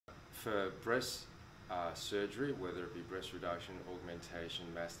for breast surgery, whether it be breast reduction, augmentation,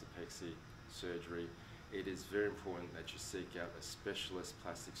 mastopexy surgery, it is very important that you seek out a specialist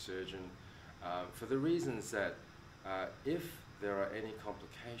plastic surgeon for the reasons that if there are any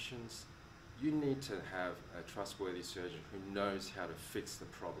complications, you need to have a trustworthy surgeon who knows how to fix the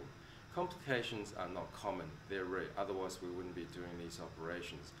problem. Complications are not common, they're rare, otherwise we wouldn't be doing these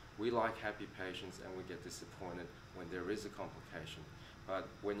operations. We like happy patients and we get disappointed when there is a complication. But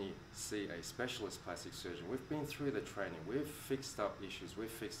when you see a specialist plastic surgeon, we've been through the training, we've fixed up issues, we've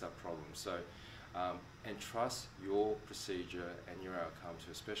fixed up problems. So, entrust your procedure and your outcome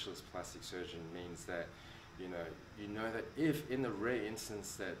to a specialist plastic surgeon means that you know that if in the rare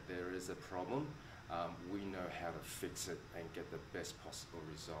instance that there is a problem, we know how to fix it and get the best possible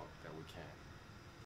result that we can.